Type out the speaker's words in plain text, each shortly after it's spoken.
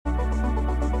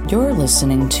You're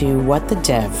listening to What the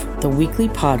Dev, the weekly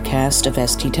podcast of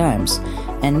ST Times.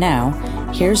 And now,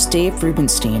 here's Dave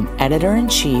Rubenstein,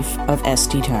 Editor-in-Chief of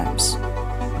ST Times.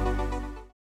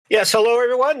 Yes, hello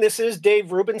everyone. This is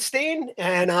Dave Rubenstein,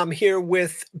 and I'm here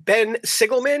with Ben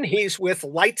Sigelman. He's with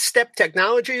Lightstep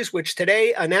Technologies, which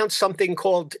today announced something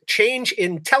called Change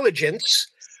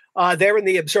Intelligence. They're in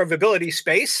the observability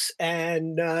space,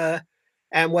 and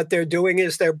what they're doing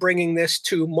is they're bringing this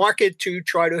to market to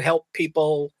try to help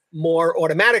people more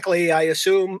automatically, I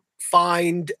assume,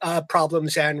 find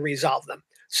problems and resolve them.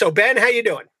 So, Ben, how you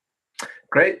doing?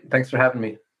 Great. Thanks for having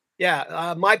me.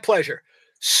 Yeah, my pleasure.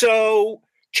 So,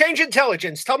 Change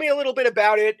Intelligence. Tell me a little bit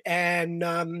about it, and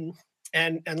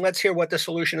let's hear what the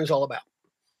solution is all about.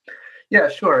 Yeah,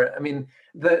 sure. I mean,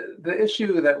 the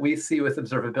issue that we see with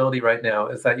observability right now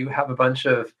is that you have a bunch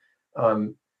of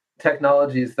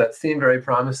technologies that seem very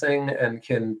promising and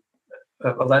can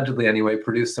allegedly anyway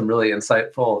produce some really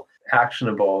insightful,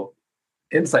 actionable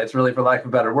insights, really, for lack of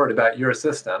a better word, about your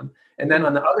system. And then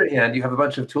on the other hand, you have a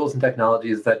bunch of tools and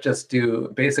technologies that just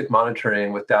do basic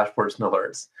monitoring with dashboards and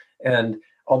alerts. And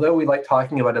although we like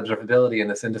talking about observability in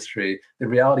this industry, the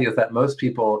reality is that most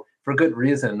people, for good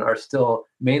reason, are still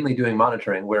mainly doing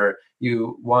monitoring, where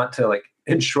you want to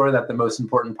ensure that the most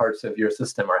important parts of your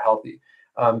system are healthy.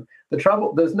 The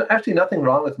trouble, there's actually nothing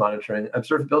wrong with monitoring.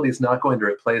 Observability is not going to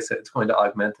replace it. It's going to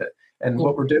augment it. And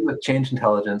what we're doing with Change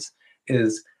Intelligence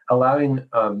is allowing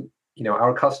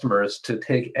our customers to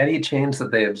take any change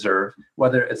that they observe,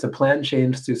 whether it's a planned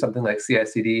change through something like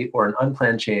CI/CD or an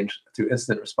unplanned change through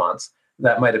incident response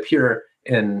that might appear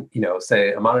in,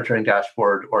 say, a monitoring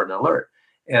dashboard or an alert,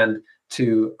 and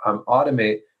to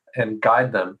automate and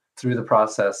guide them through the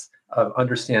process of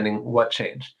understanding what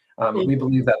changed. We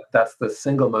believe that that's the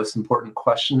single most important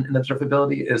question in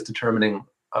observability, is determining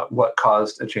what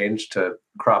caused a change to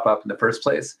crop up in the first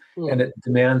place. And it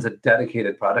demands a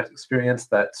dedicated product experience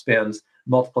that spans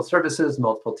multiple services,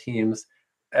 multiple teams,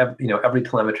 every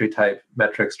telemetry type,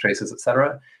 metrics, traces, et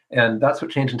cetera. And that's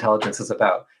what Change Intelligence is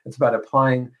about. It's about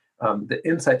applying the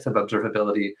insights of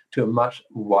observability to a much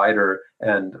wider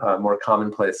and more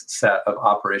commonplace set of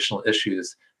operational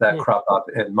issues that crop up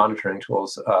in monitoring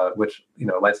tools, which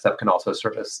Lightstep can also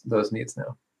service those needs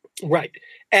now. Right,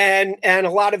 and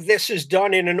a lot of this is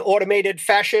done in an automated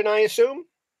fashion, I assume.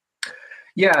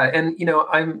 Yeah, and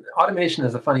automation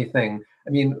is a funny thing. I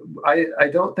mean, I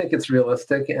don't think it's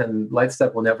realistic, and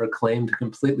Lightstep will never claim to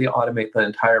completely automate the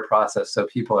entire process so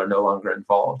people are no longer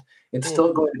involved. It's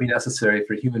still going to be necessary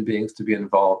for human beings to be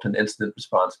involved in incident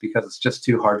response because it's just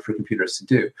too hard for computers to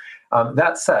do.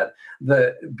 That said,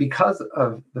 because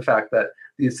of the fact that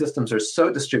these systems are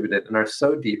so distributed and are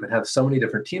so deep and have so many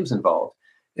different teams involved,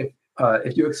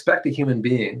 if you expect a human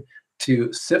being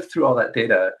to sift through all that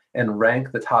data and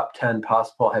rank the top 10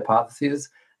 possible hypotheses,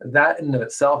 that in and of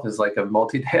itself is like a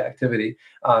multi-day activity.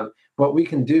 What we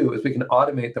can do is we can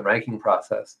automate the ranking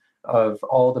process of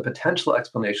all the potential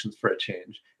explanations for a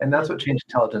change. And that's what Change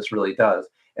Intelligence really does.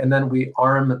 And then we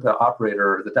arm the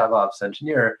operator or the DevOps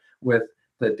engineer with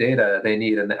the data they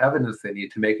need and the evidence they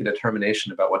need to make a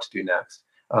determination about what to do next.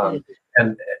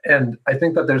 And I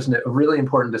think that there's a really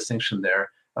important distinction there.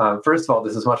 First of all,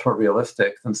 this is much more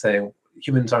realistic than saying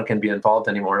humans aren't going to be involved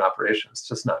anymore in operations. It's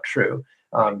just not true.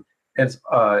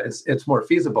 It's more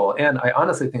feasible, and I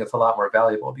honestly think it's a lot more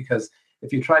valuable, because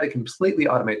if you try to completely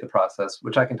automate the process,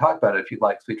 which I can talk about it if you'd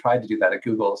like, we tried to do that at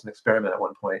Google as an experiment at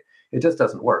one point, it just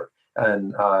doesn't work,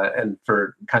 and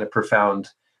for kind of profound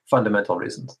fundamental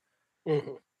reasons.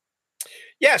 Mm-hmm.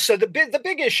 Yeah. So the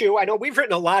big issue, I know we've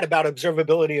written a lot about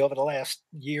observability over the last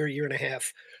year and a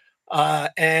half,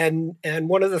 and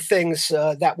one of the things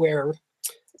that we're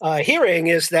hearing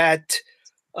is that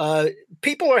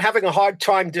people are having a hard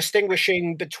time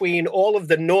distinguishing between all of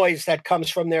the noise that comes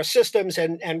from their systems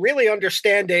and really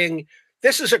understanding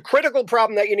this is a critical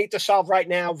problem that you need to solve right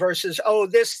now versus,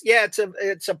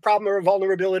 it's a problem or a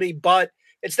vulnerability, but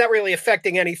it's not really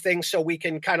affecting anything, so we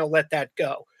can kind of let that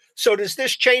go. So does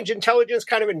this Change Intelligence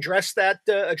kind of address that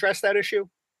issue?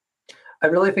 I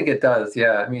really think it does.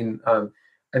 Yeah. I mean,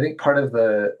 I think part of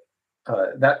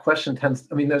that question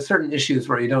there's certain issues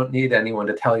where you don't need anyone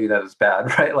to tell you that it's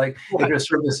bad, right? Like if your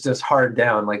service just hard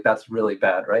down, that's really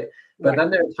bad, right? But then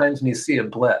there are times when you see a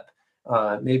blip.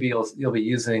 Maybe you'll be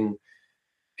using,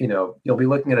 you'll be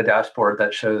looking at a dashboard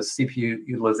that shows CPU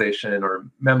utilization or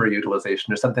memory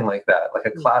utilization or something like that, like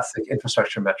a classic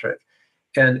infrastructure metric.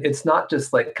 And it's not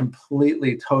just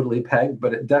completely, totally pegged,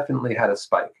 but it definitely had a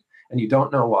spike and you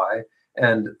don't know why.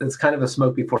 And it's kind of a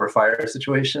smoke before fire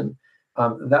situation.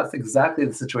 That's exactly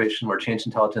the situation where Change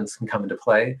Intelligence can come into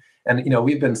play. And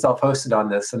we've been self-hosted on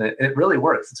this, and it really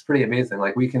works. It's pretty amazing.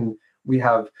 We can we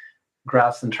have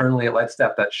graphs internally at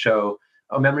Lightstep that show,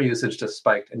 oh, memory usage just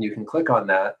spiked, and you can click on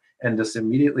that and just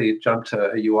immediately jump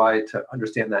to a UI to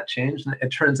understand that change. And it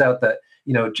turns out that,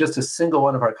 just a single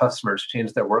one of our customers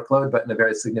changed their workload, but in a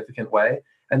very significant way.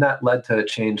 And that led to a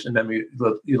change in memory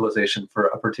utilization for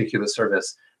a particular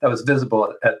service that was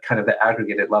visible at kind of the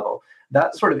aggregated level.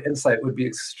 That sort of insight would be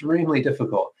extremely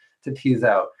difficult to tease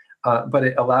out, but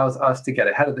it allows us to get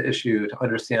ahead of the issue, to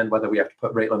understand whether we have to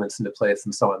put rate limits into place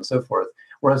and so on and so forth.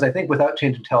 Whereas I think without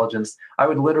change intelligence, I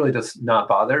would literally just not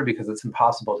bother, because it's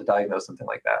impossible to diagnose something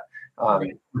like that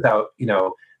without,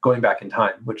 going back in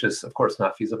time, which is of course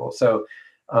not feasible. So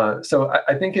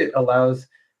I think it allows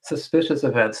suspicious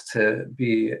events to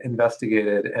be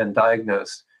investigated and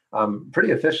diagnosed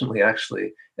pretty efficiently,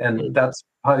 actually. And that's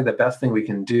probably the best thing we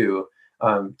can do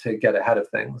to get ahead of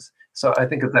things. So I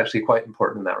think it's actually quite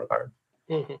important in that regard.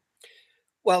 Mm-hmm.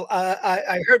 Well,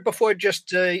 I heard before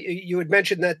just you had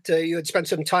mentioned that you had spent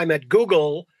some time at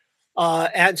Google.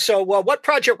 And so what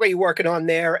project were you working on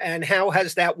there, and how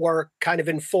has that work kind of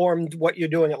informed what you're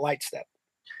doing at Lightstep?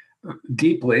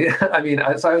 Deeply. I mean,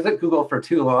 so I was at Google for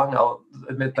too long. I'll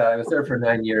admit that. I was there for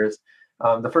 9 years.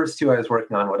 The first 2 I was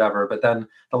working on whatever, but then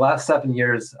the last 7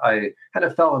 years, I kind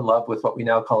of fell in love with what we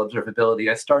now call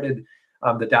observability. I started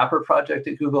the Dapper project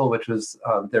at Google, which was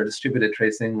their distributed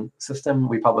tracing system.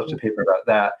 We published a paper about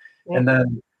that. And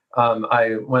then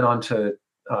I went on to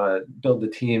build the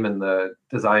team and the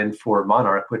design for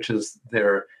Monarch, which is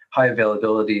their high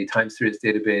availability time series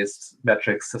database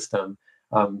metrics system.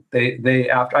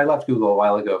 After I left Google a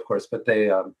while ago, of course, but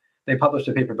they published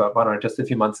a paper about Monarch just a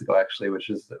few months ago, actually, which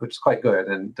is quite good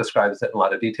and describes it in a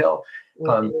lot of detail.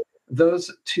 Those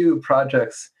two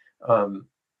projects,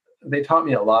 they taught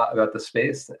me a lot about the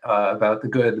space, about the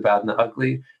good, the bad, and the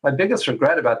ugly. My biggest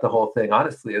regret about the whole thing,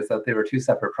 honestly, is that they were two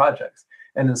separate projects.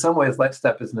 And in some ways,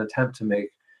 Lightstep is an attempt to make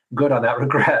good on that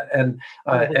regret. And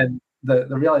the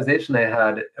realization I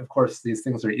had, of course, these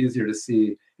things are easier to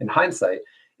see in hindsight,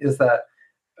 is that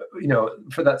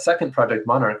for that second project,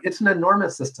 Monarch, it's an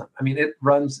enormous system. I mean, it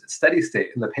runs steady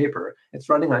state in the paper. It's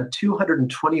running on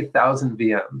 220,000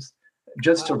 VMs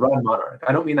just to run Monarch.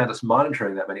 I don't mean that just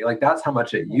monitoring that many. Like, that's how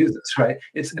much it uses, right?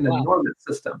 It's an enormous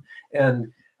system.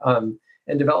 And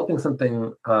developing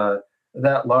something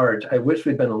that large, I wish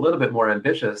we'd been a little bit more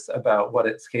ambitious about what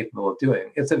it's capable of doing.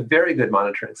 It's a very good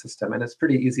monitoring system, and it's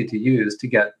pretty easy to use to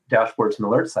get dashboards and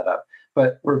alerts set up.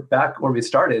 But we're back where we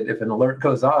started. If an alert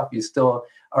goes off, you still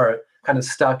are kind of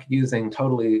stuck using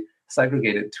totally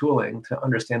segregated tooling to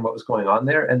understand what was going on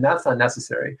there. And that's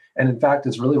unnecessary. And in fact,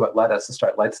 is really what led us to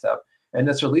start Lightstep. And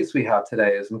this release we have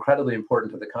today is incredibly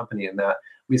important to the company in that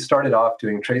we started off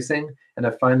doing tracing and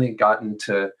have finally gotten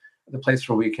to the place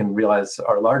where we can realize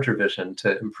our larger vision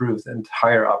to improve the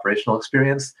entire operational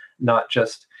experience, not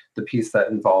just the piece that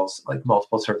involves like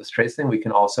multiple service tracing. We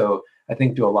can also, I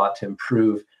think, do a lot to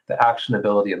improve the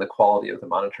actionability and the quality of the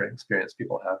monitoring experience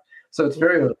people have. So it's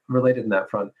very related in that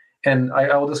front. And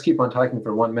I will just keep on talking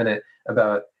for 1 minute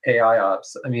about AI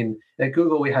ops. I mean, at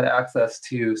Google, we had access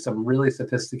to some really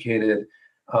sophisticated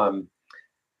ML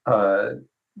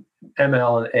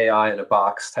and AI in a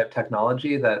box type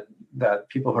technology that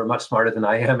people who are much smarter than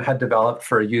I am had developed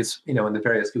for use, in the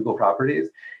various Google properties.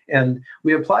 And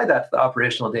we applied that to the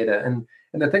operational data. And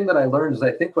the thing that I learned is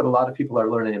I think what a lot of people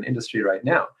are learning in industry right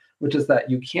now, which is that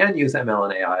you can use ML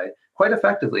and AI quite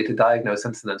effectively to diagnose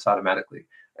incidents automatically.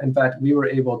 In fact, we were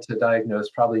able to diagnose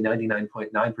probably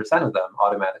 99.9% of them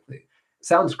automatically.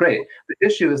 Sounds great. The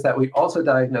issue is that we also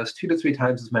diagnosed 2 to 3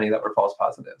 times as many that were false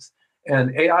positives.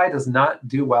 And AI does not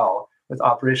do well with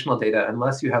operational data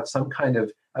unless you have some kind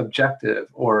of objective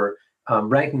or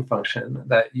ranking function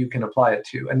that you can apply it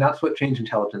to. And that's what change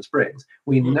intelligence brings.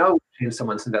 We know what change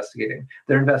someone's investigating.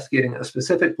 They're investigating a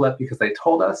specific blip because they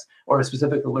told us, or a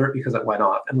specific alert because it went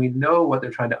off. And we know what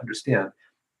they're trying to understand.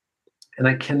 And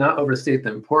I cannot overstate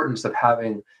the importance of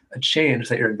having a change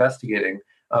that you're investigating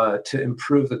to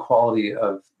improve the quality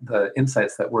of the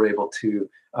insights that we're able to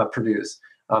produce,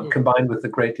 combined with the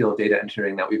great deal of data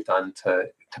engineering that we've done to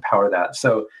power that.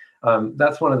 So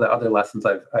that's one of the other lessons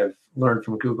I've learned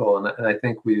from Google, and I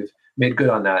think we've made good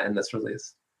on that in this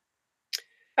release.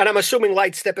 And I'm assuming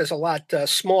Lightstep is a lot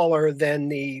smaller than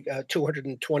the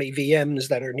 220 VMs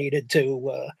that are needed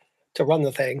to run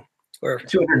the thing. Or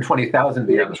 220,000 VMs.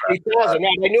 220,000.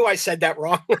 I knew I said that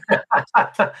wrong.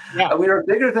 Yeah. We are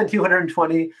bigger than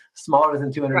 220, smaller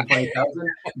than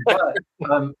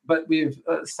 220,000. But we've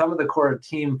some of the core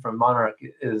team from Monarch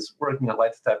is working at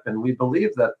Lightstep, and we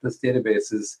believe that this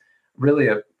database is really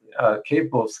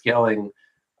capable of scaling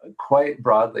quite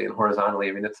broadly and horizontally.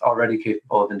 I mean, it's already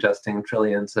capable of ingesting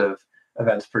trillions of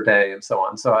events per day and so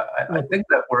on. So I think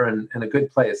that we're in a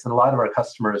good place. And a lot of our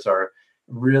customers are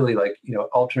really like,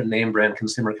 ultra name brand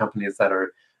consumer companies that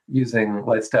are using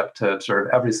Lightstep to observe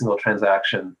every single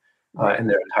transaction in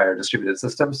their entire distributed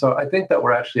system. So I think that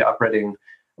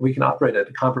we can operate at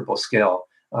a comparable scale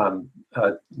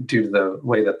due to the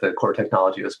way that the core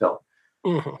technology was built.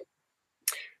 Mm-hmm.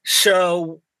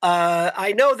 So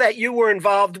I know that you were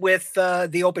involved with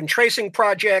the Open Tracing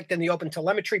project and the Open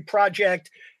Telemetry project,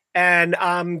 and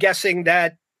I'm guessing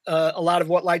that a lot of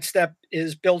what Lightstep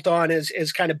is built on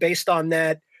is kind of based on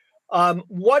that.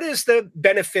 What is the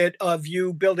benefit of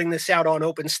you building this out on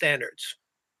open standards?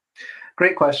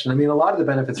 Great question. I mean, a lot of the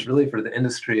benefits really for the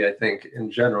industry, I think,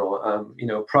 in general,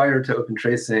 prior to Open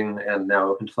Tracing and now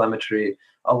Open Telemetry,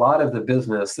 a lot of the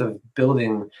business of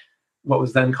building what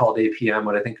was then called APM,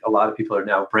 what I think a lot of people are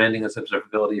now branding as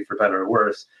observability for better or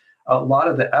worse, a lot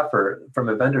of the effort from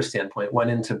a vendor standpoint went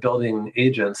into building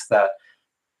agents that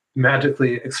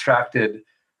magically extracted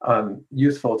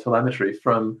useful telemetry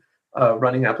from a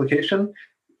running application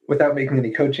without making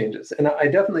any code changes. And I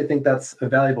definitely think that's a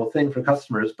valuable thing for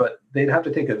customers, but they'd have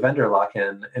to take a vendor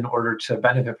lock-in in order to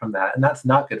benefit from that. And that's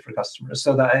not good for customers.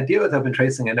 So the idea with Open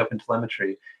Tracing and Open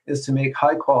Telemetry is to make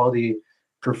high quality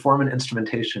performant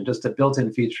instrumentation just a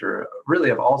built-in feature really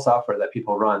of all software that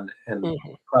people run in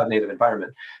cloud native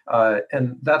environment.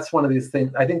 And that's one of these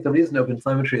things. I think the reason Open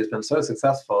Telemetry has been so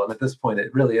successful, and at this point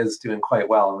it really is doing quite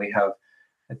well. And we have,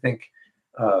 I think,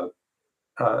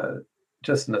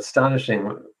 just an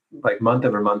astonishing month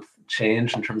over month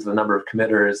change in terms of the number of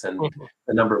committers and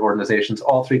the number of organizations.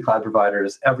 All three cloud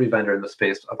providers, every vendor in the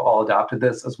space have all adopted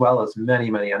this, as well as many,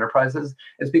 many enterprises.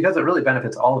 It's because it really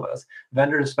benefits all of us.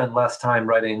 Vendors spend less time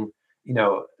writing,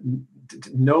 no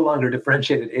longer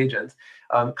differentiated agents.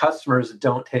 Customers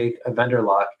don't take a vendor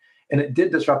lock. And it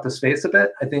did disrupt the space a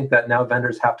bit. I think that now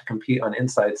vendors have to compete on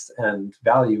insights and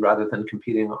value rather than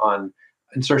competing on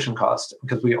insertion cost,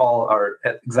 because we all are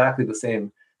at exactly the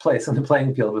same place in the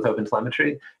playing field with Open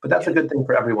Telemetry, but that's a good thing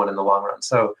for everyone in the long run.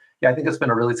 So yeah, I think it's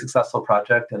been a really successful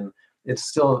project, and it's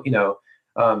still,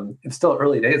 it's still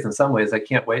early days in some ways. I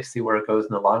can't wait to see where it goes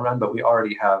in the long run, but we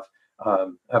already have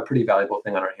a pretty valuable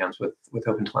thing on our hands with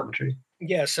Open Telemetry.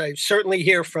 Yes, I certainly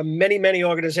hear from many, many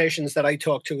organizations that I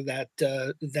talk to that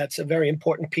that's a very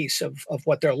important piece of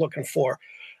what they're looking for.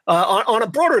 On a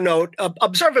broader note,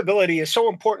 observability is so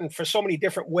important for so many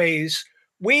different ways.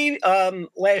 We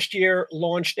last year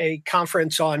launched a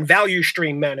conference on value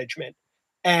stream management,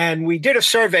 and we did a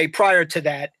survey prior to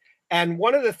that. And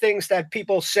one of the things that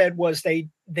people said was they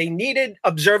needed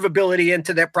observability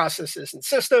into their processes and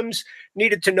systems,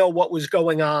 needed to know what was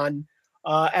going on.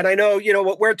 And I know,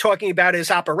 what we're talking about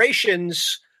is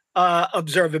operations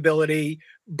observability,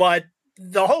 but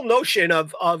the whole notion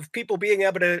of people being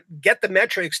able to get the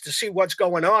metrics to see what's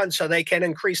going on so they can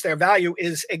increase their value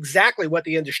is exactly what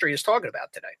the industry is talking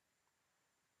about today.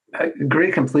 I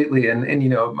agree completely. And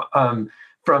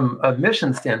from a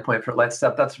mission standpoint for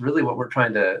Lightstep, that's really what we're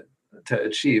trying to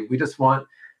achieve. We just want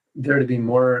there to be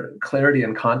more clarity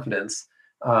and confidence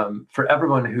for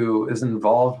everyone who is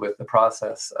involved with the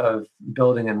process of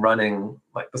building and running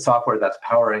the software that's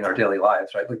powering our daily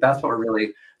lives, right? That's what we're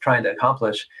really trying to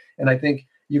accomplish. And I think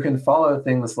you can follow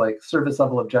things like service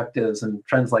level objectives and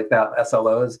trends like that,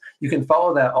 SLOs. You can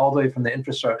follow that all the way from the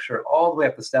infrastructure, all the way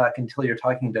up the stack until you're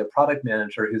talking to a product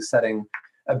manager who's setting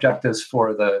objectives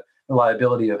for the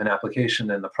reliability of an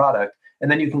application and the product. And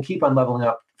then you can keep on leveling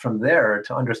up from there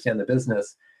to understand the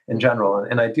business in general.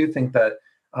 And I do think that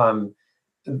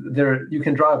you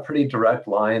can draw a pretty direct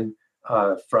line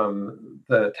from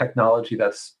the technology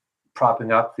that's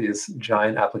propping up these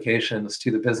giant applications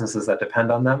to the businesses that depend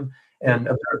on them. And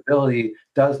observability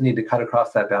does need to cut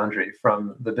across that boundary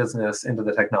from the business into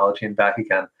the technology and back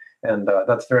again. And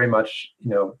that's very much,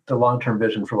 the long-term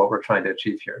vision for what we're trying to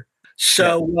achieve here.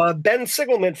 So Ben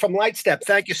Sigelman from Lightstep,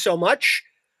 thank you so much.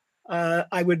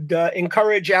 I would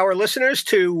encourage our listeners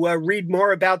to read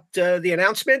more about the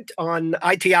announcement on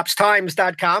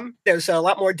itopstimes.com. There's a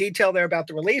lot more detail there about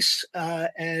the release,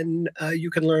 and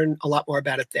you can learn a lot more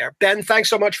about it there. Ben, thanks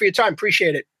so much for your time.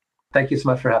 Appreciate it. Thank you so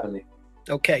much for having me.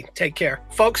 Okay, take care.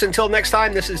 Folks, until next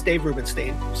time, this is Dave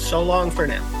Rubenstein. So long for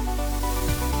now.